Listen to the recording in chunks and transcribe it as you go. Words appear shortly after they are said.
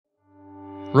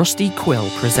Rusty Quill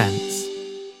presents.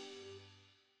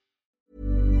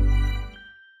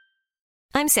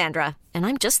 I'm Sandra, and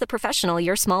I'm just the professional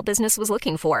your small business was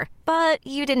looking for. But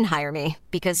you didn't hire me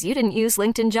because you didn't use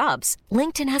LinkedIn Jobs.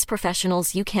 LinkedIn has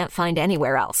professionals you can't find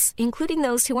anywhere else, including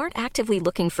those who aren't actively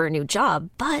looking for a new job,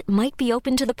 but might be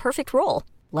open to the perfect role,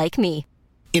 like me.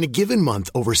 In a given month,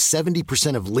 over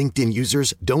 70% of LinkedIn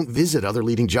users don't visit other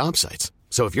leading job sites.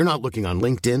 So if you're not looking on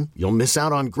LinkedIn, you'll miss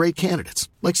out on great candidates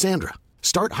like Sandra.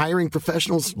 Start hiring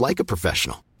professionals like a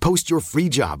professional. Post your free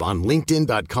job on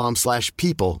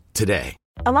linkedin.com/people today.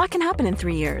 A lot can happen in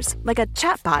 3 years, like a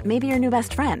chatbot may be your new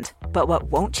best friend. But what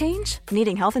won't change?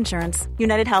 Needing health insurance.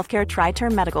 United Healthcare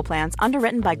Tri-Term Medical Plans,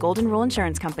 underwritten by Golden Rule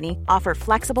Insurance Company, offer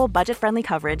flexible, budget-friendly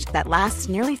coverage that lasts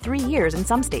nearly 3 years in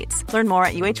some states. Learn more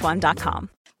at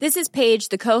uh1.com. This is Paige,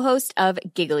 the co-host of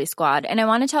Giggly Squad, and I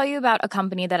want to tell you about a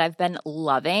company that I've been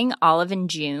loving, Olive &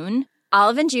 June.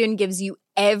 Olive & June gives you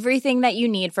everything that you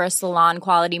need for a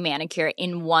salon-quality manicure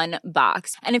in one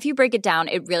box. And if you break it down,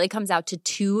 it really comes out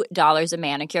to $2 a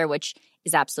manicure, which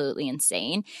is absolutely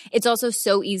insane. It's also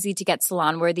so easy to get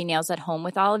salon-worthy nails at home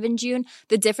with Olive & June.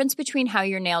 The difference between how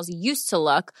your nails used to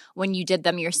look when you did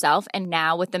them yourself and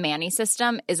now with the Mani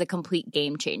system is a complete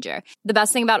game changer. The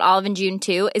best thing about Olive & June,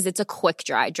 too, is it's a quick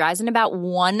dry. Dries in about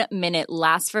 1 minute,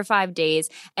 lasts for 5 days,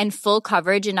 and full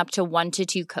coverage in up to 1 to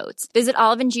 2 coats. Visit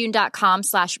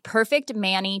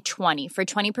oliveandjune.com/perfectmani20 for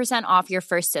 20% off your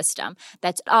first system.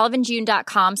 That's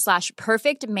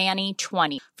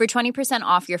oliveandjune.com/perfectmani20 for 20%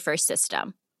 off your first system.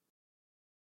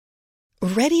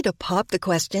 Ready to pop the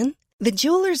question? The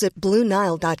jewelers at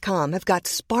BlueNile.com have got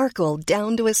sparkle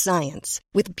down to a science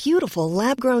with beautiful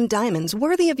lab-grown diamonds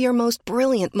worthy of your most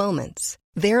brilliant moments.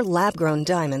 Their lab-grown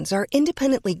diamonds are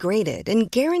independently graded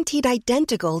and guaranteed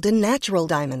identical to natural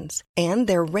diamonds, and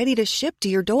they're ready to ship to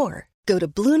your door. Go to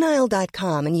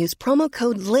BlueNile.com and use promo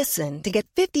code LISTEN to get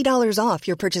 $50 off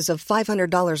your purchase of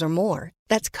 $500 or more.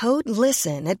 That's code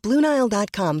LISTEN at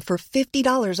BlueNile.com for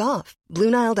 $50 off.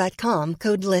 BlueNile.com,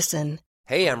 code LISTEN.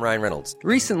 Hey, I'm Ryan Reynolds.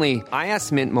 Recently, I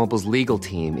asked Mint Mobile's legal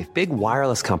team if big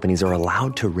wireless companies are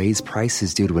allowed to raise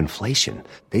prices due to inflation.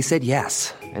 They said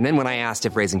yes. And then when I asked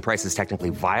if raising prices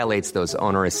technically violates those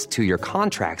onerous 2-year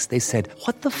contracts, they said,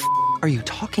 "What the f*** are you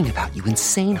talking about, you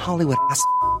insane Hollywood ass?"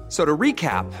 So to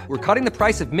recap, we're cutting the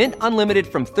price of Mint Unlimited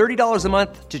from $30 a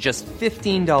month to just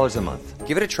 $15 a month.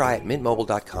 Give it a try at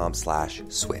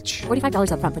mintmobile.com/switch.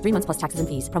 $45 up front for 3 months plus taxes and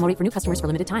fees. Promo rate for new customers for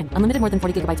limited time. Unlimited more than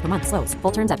 40 gigabytes per month. Slows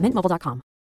full terms at mintmobile.com.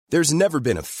 There's never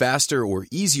been a faster or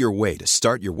easier way to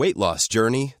start your weight loss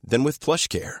journey than with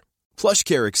PlushCare.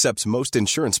 PlushCare accepts most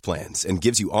insurance plans and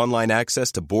gives you online access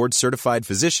to board-certified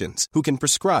physicians who can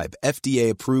prescribe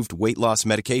FDA-approved weight loss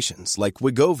medications like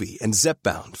Wegovy and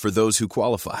Zepbound for those who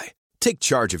qualify. Take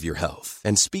charge of your health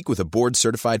and speak with a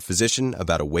board-certified physician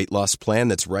about a weight loss plan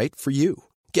that's right for you.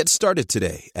 Get started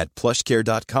today at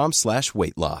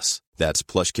plushcare.com/weight loss. That's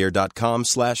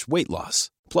plushcare.com/weight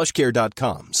loss.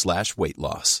 plushcare.com/weight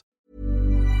loss.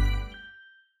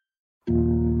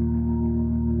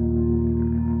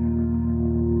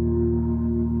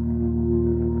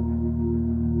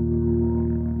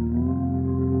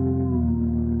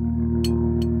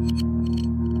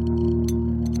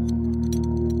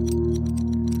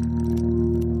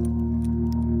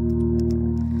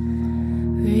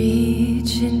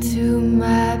 Reach into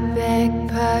my back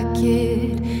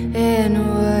pocket, and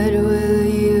what will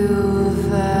you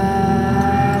find?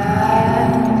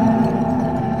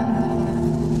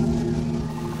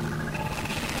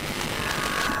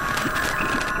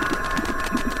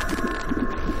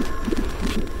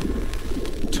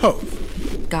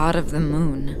 Thoth. God of the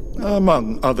moon.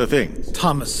 Among other things.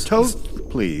 Thomas. Thoth,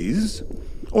 please.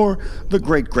 Or the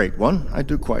great one. I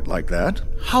do quite like that.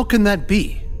 How can that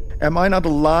be? Am I not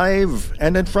alive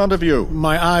and in front of you?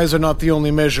 My eyes are not the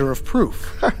only measure of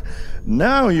proof.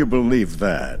 Now you believe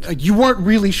that. You weren't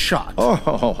really shot.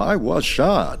 Oh, I was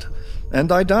shot.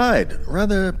 And I died,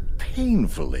 rather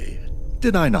painfully.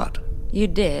 Did I not? You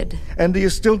did. And do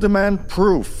you still demand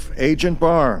proof, Agent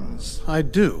Barnes? I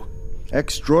do.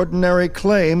 Extraordinary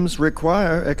claims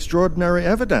require extraordinary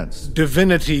evidence.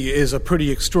 Divinity is a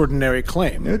pretty extraordinary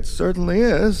claim. It certainly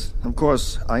is. Of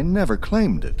course, I never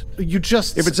claimed it. You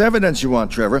just... If it's evidence you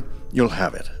want, Trevor, you'll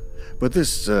have it. But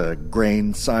this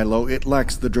grain silo, it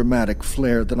lacks the dramatic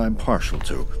flair that I'm partial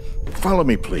to. Follow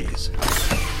me, please.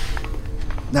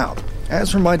 Now,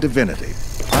 as for my divinity,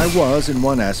 I was, in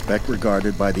one aspect,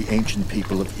 regarded by the ancient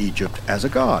people of Egypt as a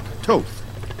god, Thoth,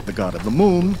 the god of the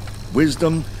moon,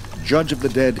 wisdom, judge of the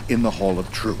dead in the Hall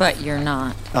of Truth. But you're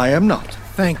not. I am not.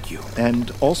 Thank you.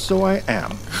 And also I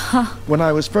am. When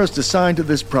I was first assigned to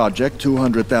this project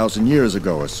 200,000 years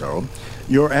ago or so,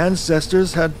 Your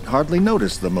ancestors had hardly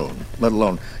noticed the moon, let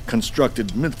alone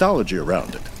constructed mythology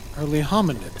around it. Early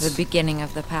hominids. The beginning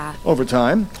of the path. Over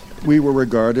time, we were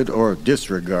regarded or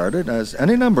disregarded as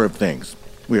any number of things.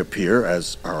 We appear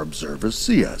as our observers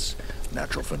see us.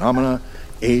 Natural phenomena,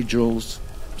 angels,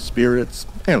 spirits,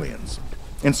 aliens.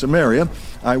 In Sumeria,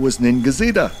 I was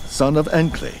Ningazida, son of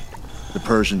Enkli. The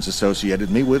Persians associated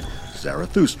me with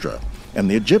Zarathustra, and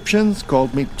the Egyptians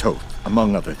called me Thoth,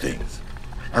 among other things.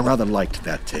 I rather liked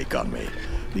that take on me.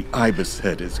 The ibis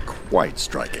head is quite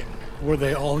striking. Were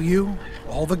they all you?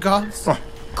 All the gods? Oh,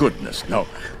 goodness, no.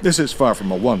 This is far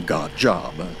from a one-god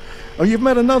job. You've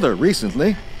met another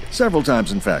recently. Several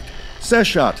times, in fact.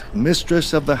 Seshat,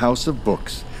 mistress of the House of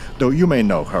Books, though you may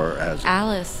know her as...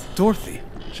 Alice. Dorothy.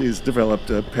 She's developed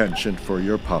a penchant for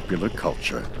your popular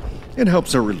culture. It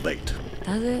helps her relate.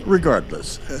 Does it?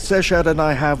 Regardless, Seshat and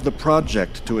I have the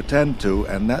project to attend to,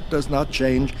 and that does not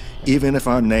change even if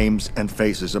our names and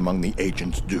faces among the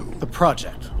agents do. The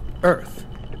project. Earth.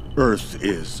 Earth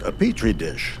is a petri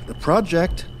dish. The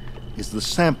project is the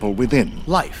sample within.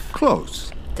 Life.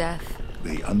 Close. Death.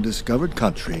 The undiscovered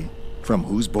country from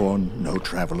whose bourne no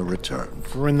traveler returns.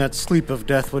 For in that sleep of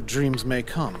death what dreams may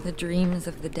come. The dreams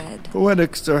of the dead.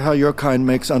 Poetics are how your kind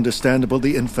makes understandable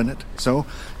the infinite. So,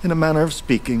 in a manner of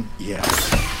speaking,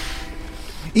 yes.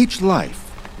 Each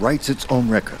life writes its own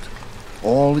record.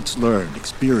 All it's learned,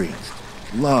 experienced.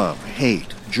 Love,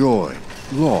 hate, joy,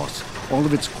 loss. All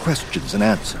of its questions and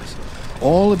answers.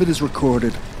 All of it is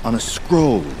recorded on a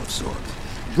scroll of sorts.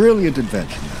 Brilliant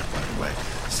invention, that, by the way.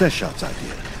 Seshat's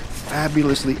idea.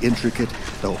 Fabulously intricate,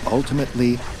 though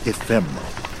ultimately ephemeral.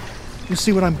 You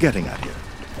see what I'm getting at here?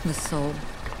 The soul.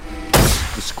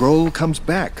 The scroll comes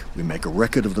back. We make a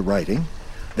record of the writing.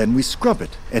 Then we scrub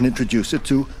it and introduce it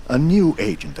to a new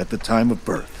agent at the time of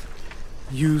birth.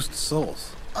 Used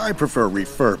souls. I prefer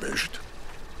refurbished.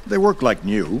 They work like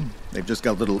new. They've just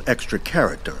got a little extra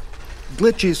character.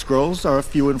 Glitchy scrolls are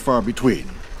few and far between.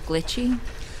 Glitchy?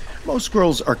 Most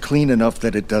scrolls are clean enough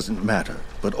that it doesn't matter,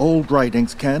 but old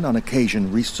writings can on occasion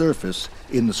resurface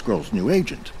in the scroll's new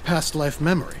agent. Past life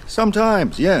memory.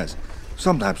 Sometimes, yes.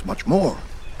 Sometimes much more.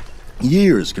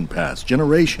 Years can pass,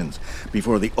 generations,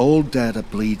 before the old data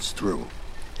bleeds through.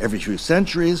 Every few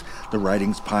centuries, the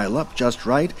writings pile up just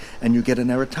right, and you get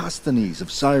an Eratosthenes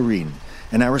of Cyrene,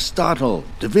 an Aristotle,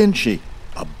 Da Vinci,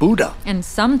 a Buddha. And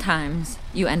sometimes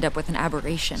you end up with an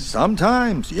aberration.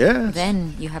 Sometimes, yes.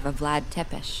 Then you have a Vlad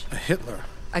Tepes. A Hitler.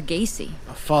 A Gacy.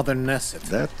 A Father Nesset.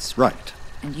 That's right.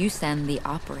 And you send the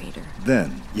operator.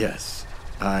 Then, yes,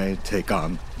 I take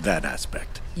on that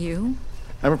aspect. You?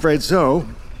 I'm afraid so.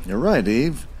 You're right,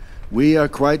 Eve. We are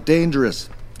quite dangerous,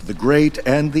 the great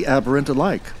and the aberrant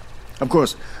alike. Of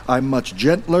course, I'm much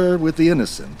gentler with the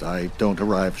innocent. I don't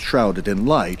arrive shrouded in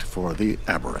light for the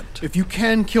aberrant. If you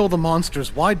can kill the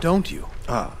monsters, why don't you?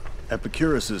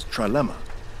 Epicurus's trilemma.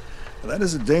 That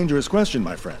is a dangerous question,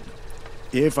 my friend.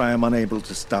 If I am unable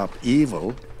to stop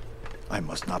evil, I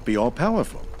must not be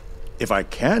all-powerful. If I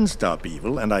can stop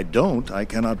evil, and I don't, I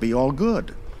cannot be all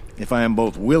good. If I am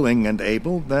both willing and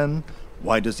able, then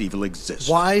why does evil exist?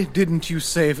 Why didn't you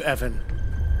save Evan?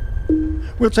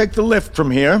 We'll take the lift from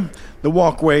here. The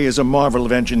walkway is a marvel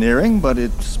of engineering, but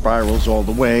it spirals all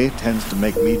the way, tends to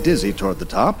make me dizzy toward the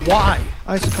top. Why?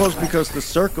 I suppose because the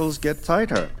circles get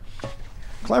tighter.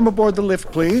 Climb aboard the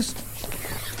lift, please.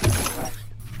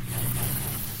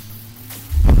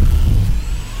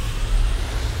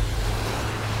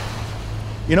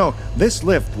 You know, this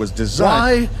lift was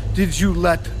designed... Why did you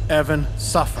let Evan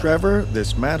suffer? Trevor,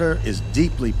 this matter is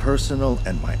deeply personal,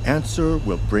 and my answer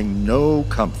will bring no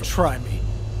comfort. Try me.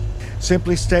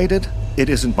 Simply stated, it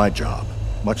isn't my job,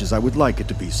 much as I would like it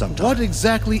to be sometime. What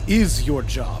exactly is your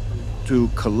job? To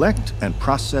collect and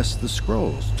process the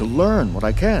scrolls, to learn what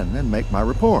I can and make my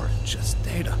report. Just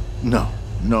data? No,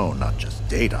 not just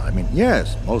data. I mean,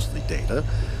 yes, mostly data,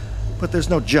 but there's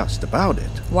no just about it.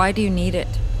 Why do you need it?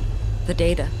 The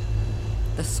data.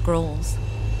 The scrolls.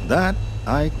 That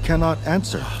I cannot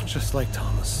answer. Just like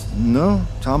Thomas. No,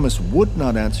 Thomas would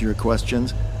not answer your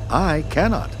questions. I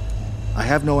cannot. I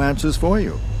have no answers for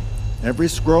you. Every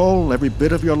scroll, every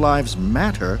bit of your lives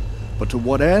matter, but to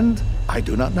what end, I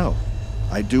do not know.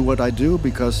 I do what I do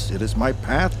because it is my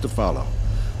path to follow.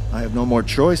 I have no more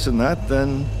choice in that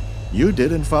than you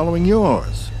did in following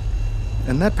yours.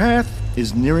 And that path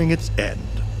is nearing its end.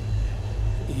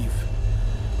 Eve,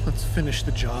 let's finish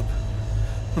the job.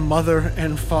 The mother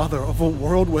and father of a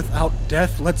world without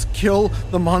death. Let's kill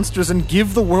the monsters and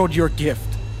give the world your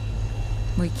gift.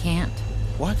 We can't.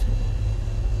 What?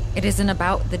 It isn't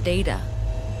about the data.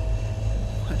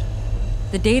 What?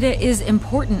 The data is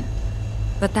important.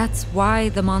 But that's why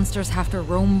the monsters have to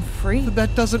roam free. But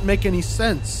that doesn't make any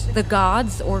sense. The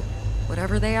gods, or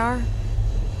whatever they are,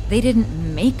 they didn't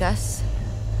make us.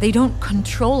 They don't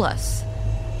control us.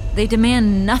 They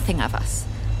demand nothing of us,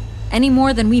 any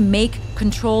more than we make,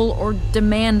 control, or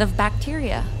demand of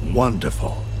bacteria.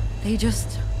 Wonderful. They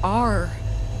just are.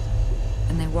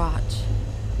 And they watch,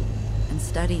 and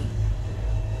study,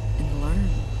 and learn.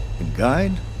 And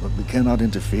guide, but we cannot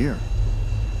interfere.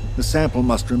 The sample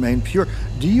must remain pure.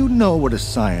 Do you know what a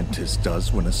scientist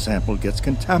does when a sample gets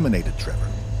contaminated, Trevor?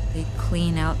 They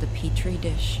clean out the petri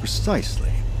dish.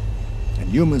 Precisely. And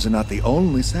humans are not the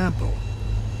only sample.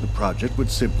 The project would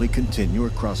simply continue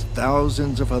across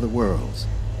thousands of other worlds.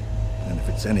 And if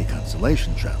it's any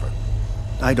consolation, Trevor,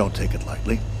 I don't take it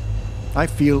lightly. I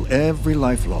feel every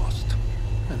life lost.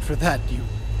 And for that, you,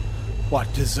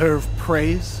 deserve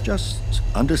praise? Just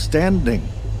understanding.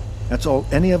 That's all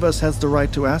any of us has the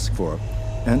right to ask for,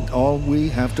 and all we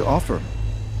have to offer.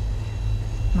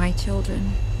 My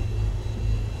children,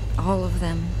 all of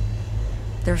them,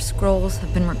 their scrolls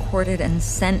have been recorded and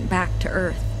sent back to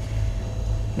Earth.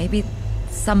 Maybe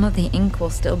some of the ink will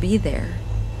still be there,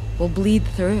 will bleed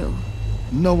through.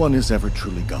 No one is ever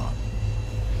truly gone.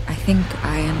 I think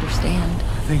I understand.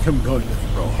 I think I'm going to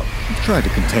throw up. Try to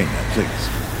contain that,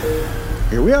 please.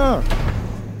 Here we are.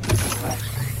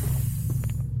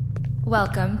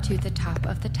 Welcome to the top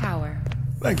of the tower.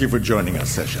 Thank you for joining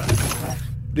us, Seshat.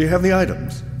 Do you have the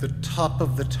items? The top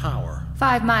of the tower.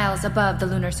 5 miles above the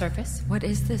lunar surface. What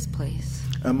is this place?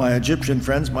 My Egyptian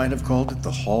friends might have called it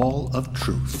the Hall of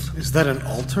Truth. Is that an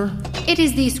altar? It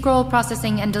is the scroll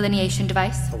processing and delineation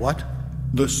device. The what?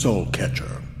 The Soul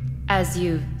Catcher. As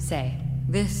you say.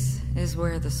 This is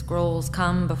where the scrolls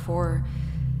come before...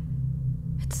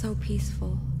 It's so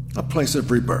peaceful. A place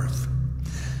of rebirth.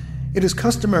 It is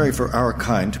customary for our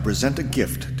kind to present a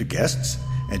gift to guests,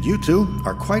 and you two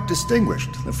are quite distinguished,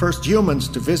 the first humans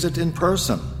to visit in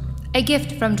person. A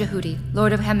gift from Jehudi,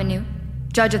 Lord of Hemenu,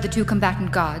 judge of the 2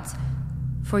 combatant gods.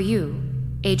 For you,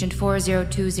 Agent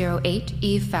 40208,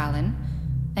 Eve Fallon,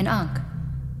 an Ankh,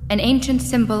 an ancient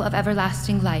symbol of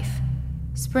everlasting life,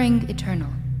 spring eternal.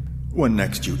 When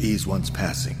next you ease one's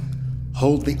passing,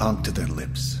 hold the Ankh to their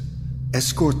lips,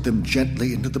 escort them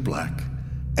gently into the black,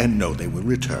 and know they will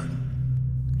return.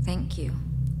 Thank you.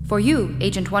 For you,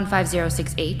 Agent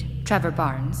 15068, Trevor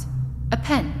Barnes, a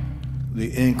pen. The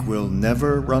ink will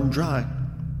never run dry.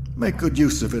 Make good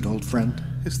use of it, old friend.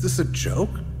 Is this a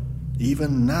joke?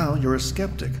 Even now you're a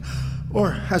skeptic. Or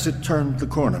has it turned the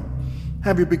corner?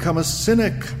 Have you become a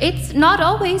cynic? It's not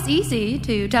always easy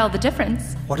to tell the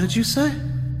difference. What did you say?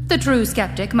 The true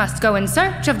skeptic must go in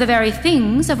search of the very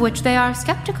things of which they are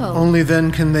skeptical. Only then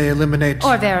can they eliminate...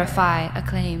 Or verify a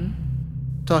claim.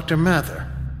 Dr. Mather.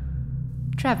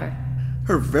 Trevor.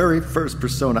 Her very first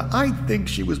persona. I think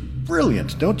she was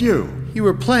brilliant, don't you? You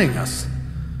were playing us.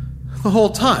 The whole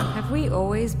time. Have we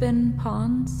always been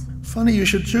pawns? Funny you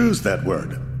should choose that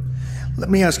word.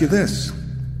 Let me ask you this.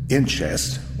 In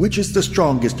chess, which is the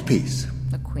strongest piece?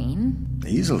 The queen?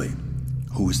 Easily.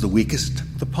 Who is the weakest?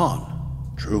 The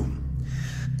pawn. True.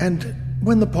 And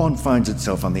when the pawn finds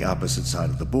itself on the opposite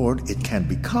side of the board, it can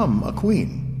become a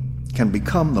queen, can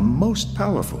become the most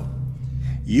powerful.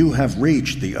 You have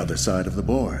reached the other side of the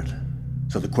board.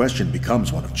 So the question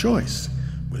becomes one of choice.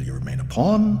 Will you remain a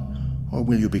pawn, or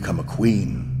will you become a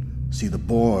queen? See the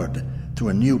board through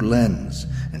a new lens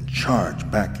and charge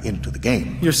back into the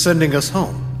game. You're sending us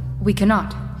home. We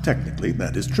cannot. Technically,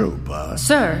 that is true, but...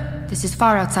 Sir, this is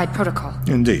far outside protocol.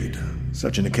 Indeed.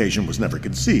 Such an occasion was never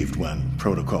conceived when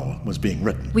protocol was being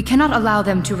written. We cannot allow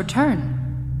them to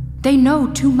return. They know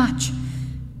too much.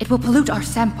 It will pollute our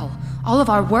sample, all of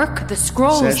our work, the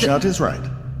scrolls... Seshat is right.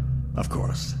 Of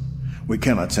course. We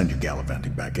cannot send you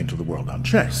gallivanting back into the world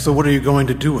unchecked. So what are you going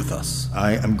to do with us?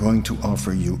 I am going to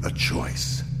offer you a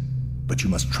choice. But you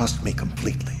must trust me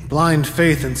completely. Blind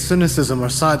faith and cynicism are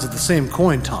sides of the same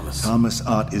coin, Thomas. Thomas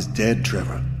Ott is dead,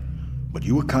 Trevor. But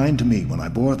you were kind to me when I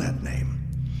bore that name.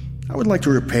 I would like to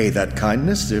repay that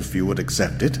kindness if you would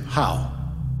accept it. How?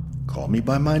 Call me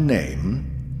by my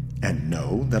name and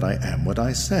know that I am what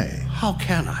I say. How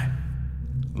can I?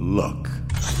 Look.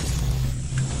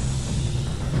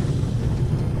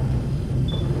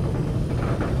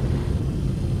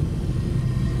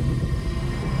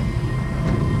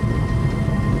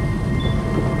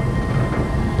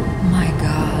 My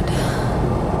God.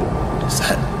 What is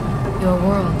that? Your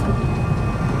world.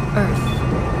 Earth.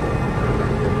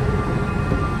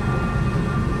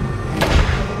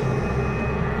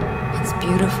 It's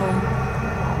beautiful.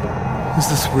 Is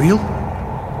this real?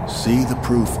 See the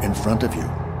proof in front of you,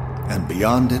 and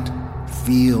beyond it,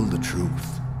 feel the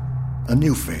truth. A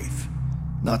new faith,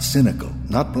 not cynical,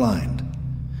 not blind.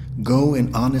 Go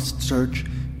in honest search,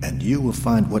 and you will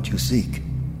find what you seek.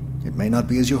 It may not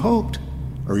be as you hoped,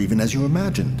 or even as you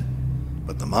imagined,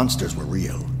 but the monsters were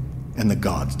real, and the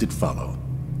gods did follow.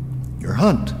 Your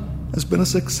hunt has been a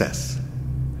success.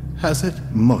 Has it?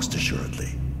 Most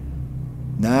assuredly.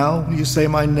 Now will you say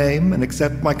my name and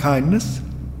accept my kindness?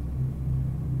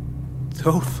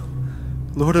 Thoth,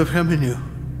 Lord of Heminu,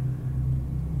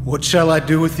 what shall I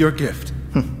do with your gift?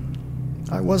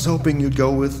 I was hoping you'd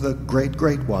go with the great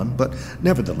one, but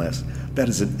nevertheless, that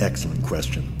is an excellent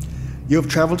question. You have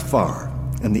traveled far,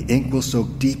 and the ink will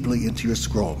soak deeply into your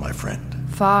scroll, my friend.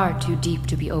 Far too deep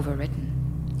to be overwritten.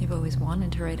 You've always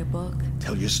wanted to write a book.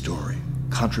 Tell your story.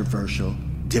 Controversial,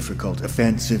 difficult,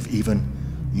 offensive even.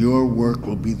 Your work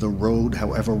will be the road,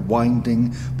 however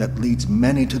winding, that leads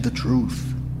many to the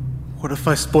truth. What if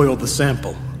I spoil the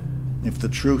sample? If the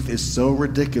truth is so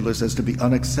ridiculous as to be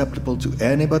unacceptable to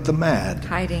any but the mad,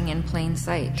 Hiding in plain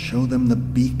sight. show them the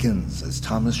beacons as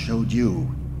Thomas showed you.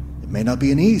 It may not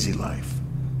be an easy life,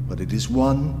 but it is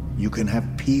one you can have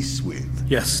peace with.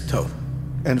 Yes, Thoth.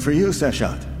 And for you,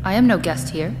 Seshat. I am no guest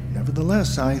here.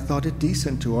 Nevertheless, I thought it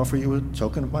decent to offer you a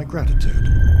token of my gratitude.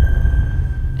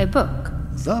 A book.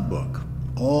 The book.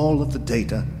 All of the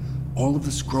data, all of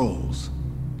the scrolls.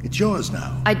 It's yours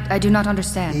now. I do not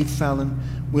understand. Eve Fallon,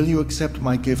 will you accept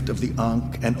my gift of the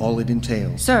Ankh and all it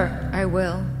entails? Sir. I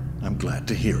will. I'm glad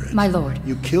to hear it. My lord.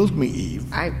 You killed me,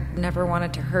 Eve. I never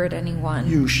wanted to hurt anyone.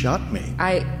 You shot me.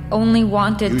 I only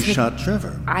wanted to... You shot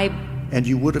Trevor. And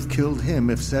you would have killed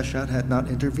him if Seshat had not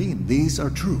intervened. These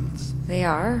are truths. They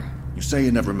are? You say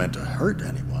you never meant to hurt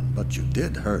anyone, but you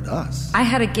did hurt us. I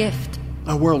had a gift.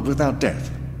 A world without death.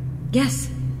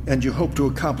 Yes. And you hope to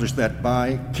accomplish that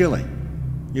by killing.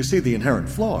 You see the inherent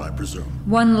flaw, I presume.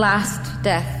 One last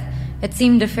death. It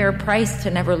seemed a fair price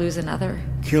to never lose another.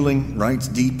 Killing writes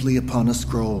deeply upon a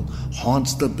scroll,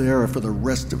 haunts the bearer for the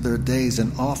rest of their days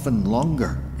and often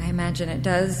longer. I imagine it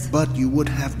does. But you would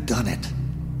have done it,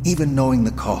 even knowing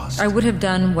the cost. I would have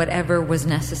done whatever was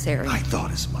necessary. I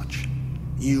thought as much.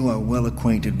 You are well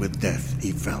acquainted with death,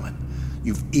 Eve Fallon.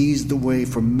 You've eased the way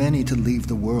for many to leave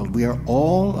the world. We are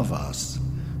all of us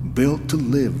built to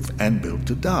live and built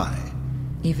to die.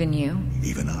 Even you?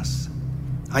 Even us.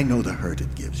 I know the hurt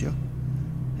it gives you.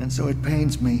 And so it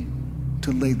pains me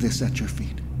to lay this at your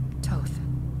feet. Thoth.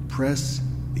 Press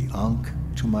the Ankh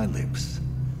to my lips.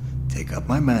 Take up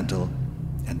my mantle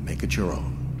and make it your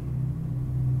own.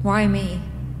 Why me?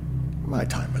 My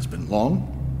time has been long.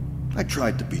 I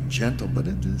tried to be gentle, but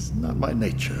it is not my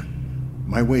nature.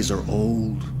 My ways are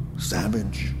old,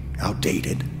 savage,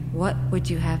 outdated. What would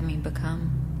you have me become?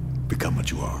 Become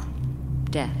what you are.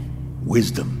 Death.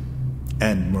 Wisdom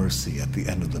and mercy at the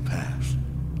end of the path.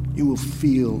 You will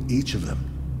feel each of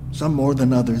them, some more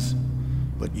than others,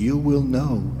 but you will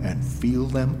know and feel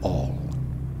them all.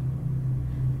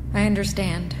 I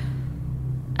understand.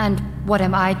 And what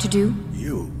am I to do?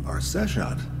 You are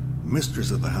Seshat, mistress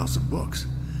of the House of Books.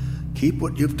 Keep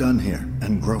what you've done here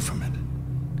and grow from it.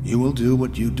 You will do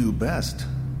what you do best,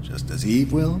 just as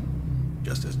Eve will,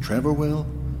 just as Trevor will,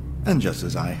 and just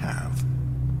as I have.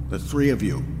 The three of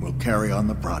you will carry on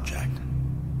the project.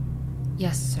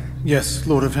 Yes, sir. Yes,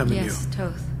 Lord of Heminu. Yes,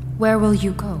 Thoth. Where will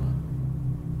you go?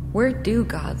 Where do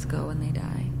gods go when they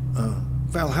die?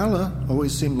 Valhalla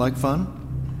always seemed like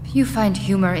fun. You find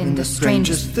humor in the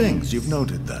strangest things. You've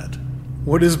noted that.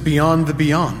 What is beyond the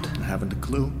beyond? I haven't a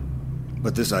clue.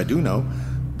 But this I do know.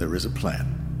 There is a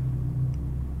plan.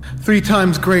 3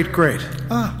 times great.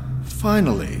 Ah,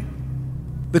 finally.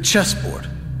 The chessboard.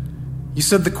 You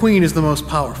said the queen is the most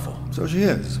powerful. So she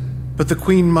is. But the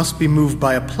queen must be moved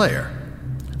by a player.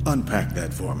 Unpack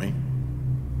that for me.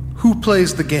 Who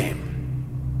plays the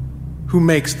game? Who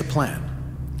makes the plan?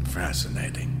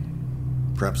 Fascinating.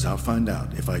 Perhaps I'll find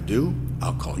out. If I do,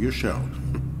 I'll call your show.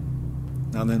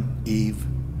 Now then, Eve,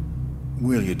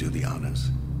 will you do the honors?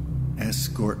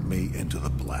 Escort me into the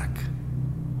black.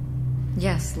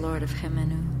 Yes, Lord of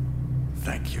Heminu.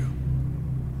 Thank you,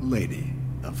 Lady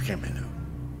of Heminu.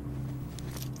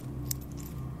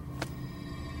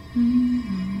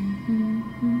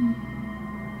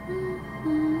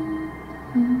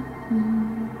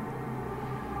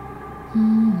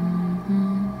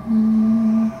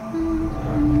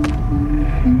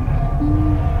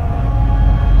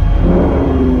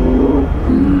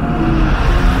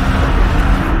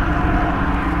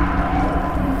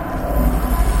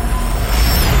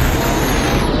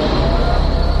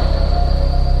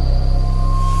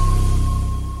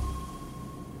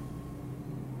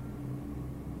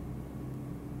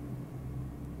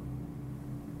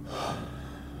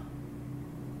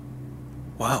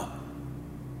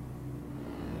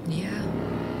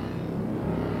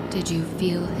 Did you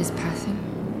feel his passing?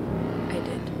 I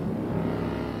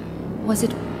did. Was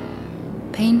it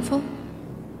painful?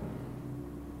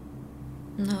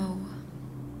 No.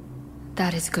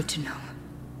 That is good to know.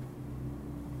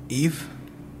 Eve,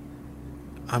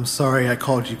 I'm sorry I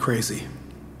called you crazy.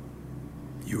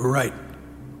 You were right.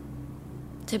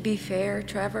 To be fair,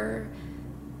 Trevor,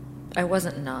 I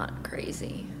wasn't not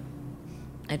crazy.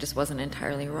 I just wasn't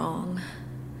entirely wrong.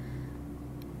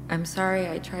 I'm sorry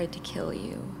I tried to kill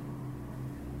you.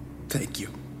 Thank you.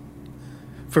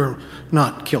 For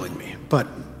not killing me, but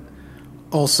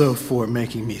also for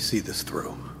making me see this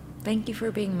through. Thank you for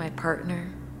being my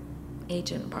partner,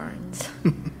 Agent Barnes.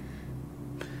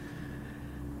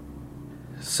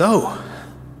 So,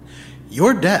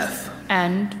 your death.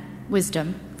 And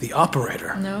wisdom. The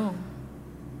operator. No,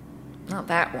 not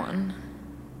that one.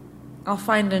 I'll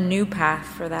find a new path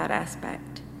for that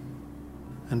aspect.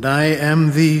 And I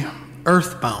am the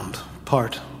earthbound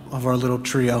part of our little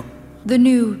trio. The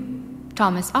new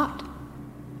Thomas Ott.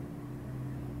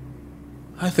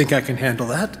 I think I can handle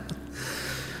that.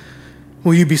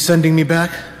 Will you be sending me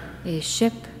back? A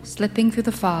ship slipping through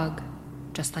the fog,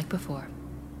 just like before.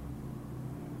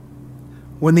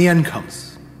 When the end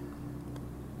comes.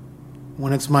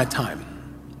 When it's my time.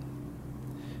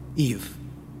 Eve,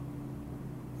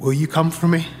 will you come for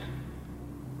me?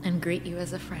 And greet you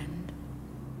as a friend.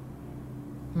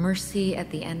 Mercy at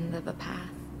the end of a path.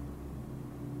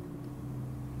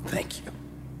 Thank you.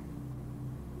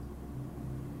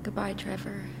 Goodbye,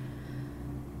 Trevor.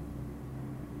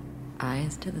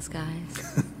 Eyes to the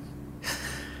skies.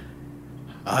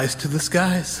 Eyes to the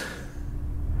skies.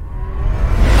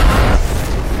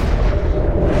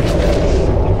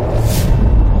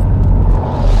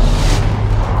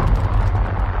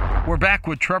 We're back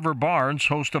with Trevor Barnes,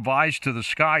 host of Eyes to the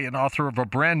Sky and author of a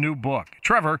brand new book.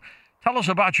 Trevor, tell us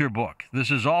about your book. This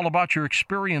is all about your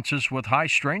experiences with high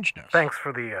strangeness. Thanks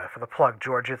for the plug,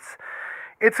 George.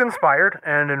 It's inspired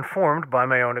and informed by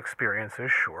my own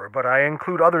experiences, sure, but I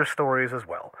include other stories as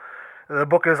well. The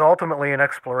book is ultimately an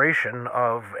exploration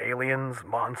of aliens,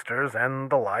 monsters,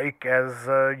 and the like as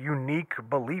a unique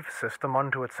belief system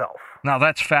unto itself. Now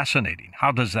that's fascinating.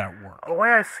 How does that work? The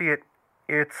way I see it,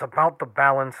 it's about the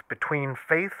balance between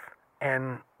faith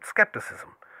and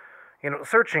skepticism.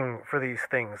 Searching for these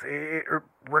things, it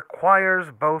requires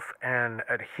both an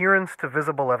adherence to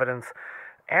visible evidence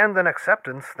and an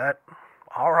acceptance that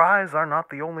our eyes are not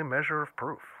the only measure of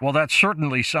proof. Well, that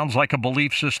certainly sounds like a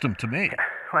belief system to me.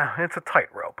 Well, it's a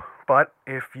tightrope, but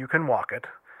if you can walk it,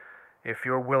 if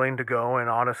you're willing to go in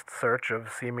honest search of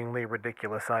seemingly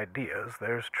ridiculous ideas,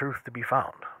 there's truth to be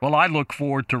found. Well, I look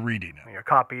forward to reading it. Your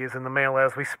copy is in the mail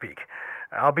as we speak.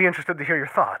 I'll be interested to hear your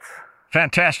thoughts.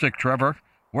 Fantastic, Trevor.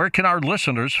 Where can our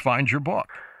listeners find your book?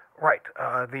 Right.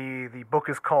 The book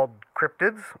is called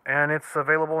Cryptids, and it's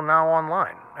available now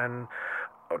online. And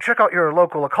check out your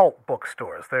local occult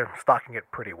bookstores. They're stocking it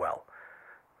pretty well.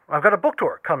 I've got a book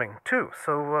tour coming, too,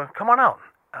 so come on out.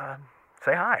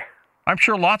 Say hi. I'm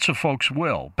sure lots of folks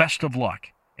will. Best of luck.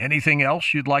 Anything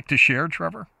else you'd like to share,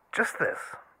 Trevor? Just this.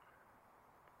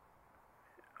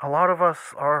 A lot of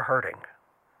us are hurting,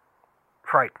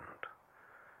 frightened.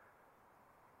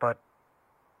 But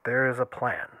there is a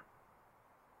plan.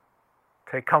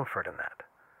 Take comfort in that.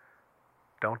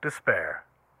 Don't despair.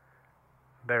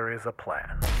 There is a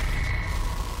plan.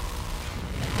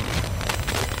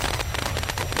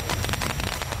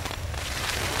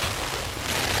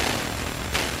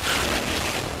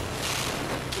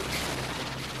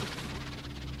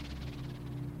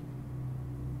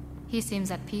 He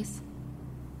seems at peace.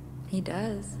 He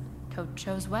does. Toad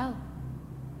chose well.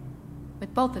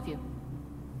 With both of you.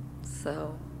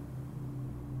 So,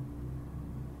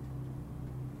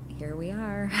 here we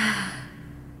are.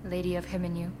 Lady of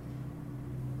Himenu.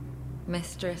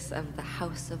 Mistress of the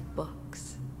House of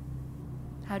Books.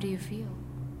 How do you feel?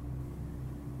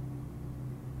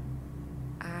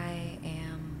 I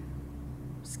am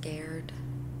scared.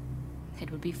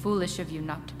 It would be foolish of you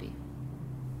not to be.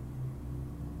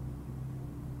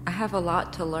 I have a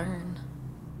lot to learn.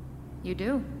 You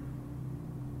do.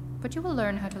 But you will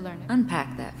learn how to learn it.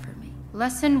 Unpack that for me.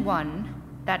 Lesson 1.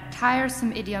 That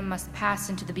tiresome idiom must pass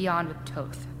into the beyond with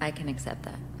Toth. I can accept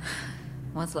that.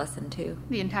 What's lesson 2?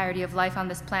 The entirety of life on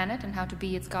this planet and how to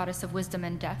be its goddess of wisdom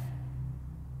and death.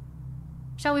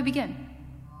 Shall we begin?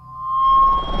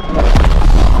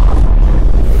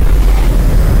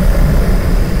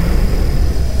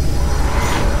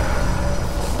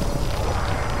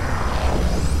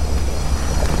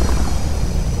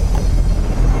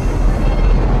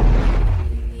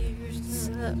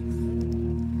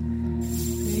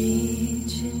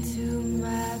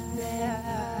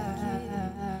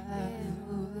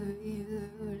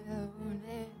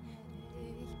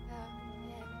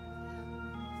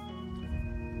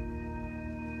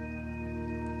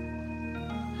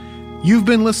 You've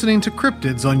been listening to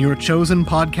Cryptids on your chosen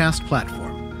podcast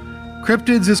platform.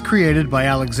 Cryptids is created by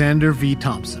Alexander V.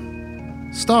 Thompson.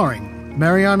 Starring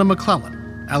Mariana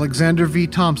McClellan, Alexander V.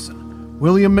 Thompson,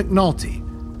 William McNulty,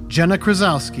 Jenna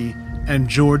Krasowski, and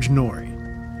George Norrie.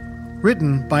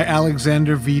 Written by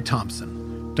Alexander V.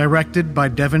 Thompson. Directed by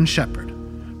Devin Shepard.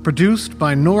 Produced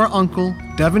by Nora Uncle,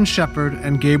 Devin Shepard,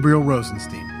 and Gabriel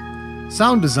Rosenstein.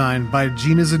 Sound design by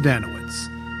Gina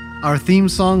Zadanowitz. Our theme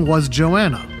song was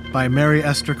Joanna by Mary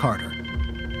Esther Carter.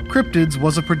 Cryptids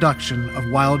was a production of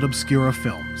Wild Obscura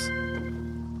Films.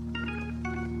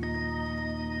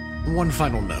 One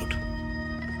final note.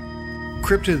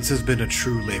 Cryptids has been a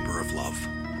true labor of love.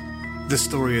 This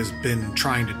story has been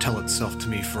trying to tell itself to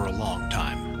me for a long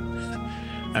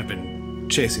time. I've been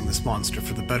chasing this monster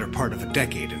for the better part of a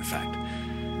decade, in fact.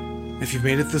 If you've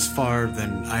made it this far,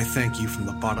 then I thank you from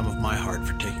the bottom of my heart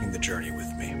for taking the journey with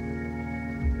me.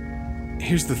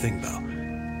 Here's the thing, though.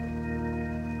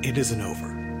 It isn't over.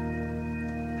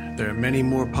 There are many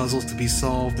more puzzles to be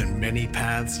solved and many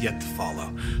paths yet to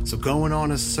follow, so go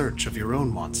on a search of your own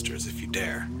monsters if you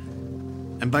dare.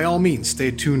 And by all means,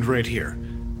 stay tuned right here.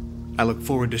 I look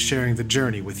forward to sharing the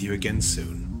journey with you again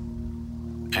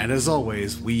soon. And as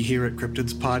always, we here at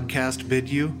Cryptids Podcast bid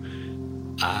you,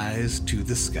 eyes to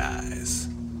the skies.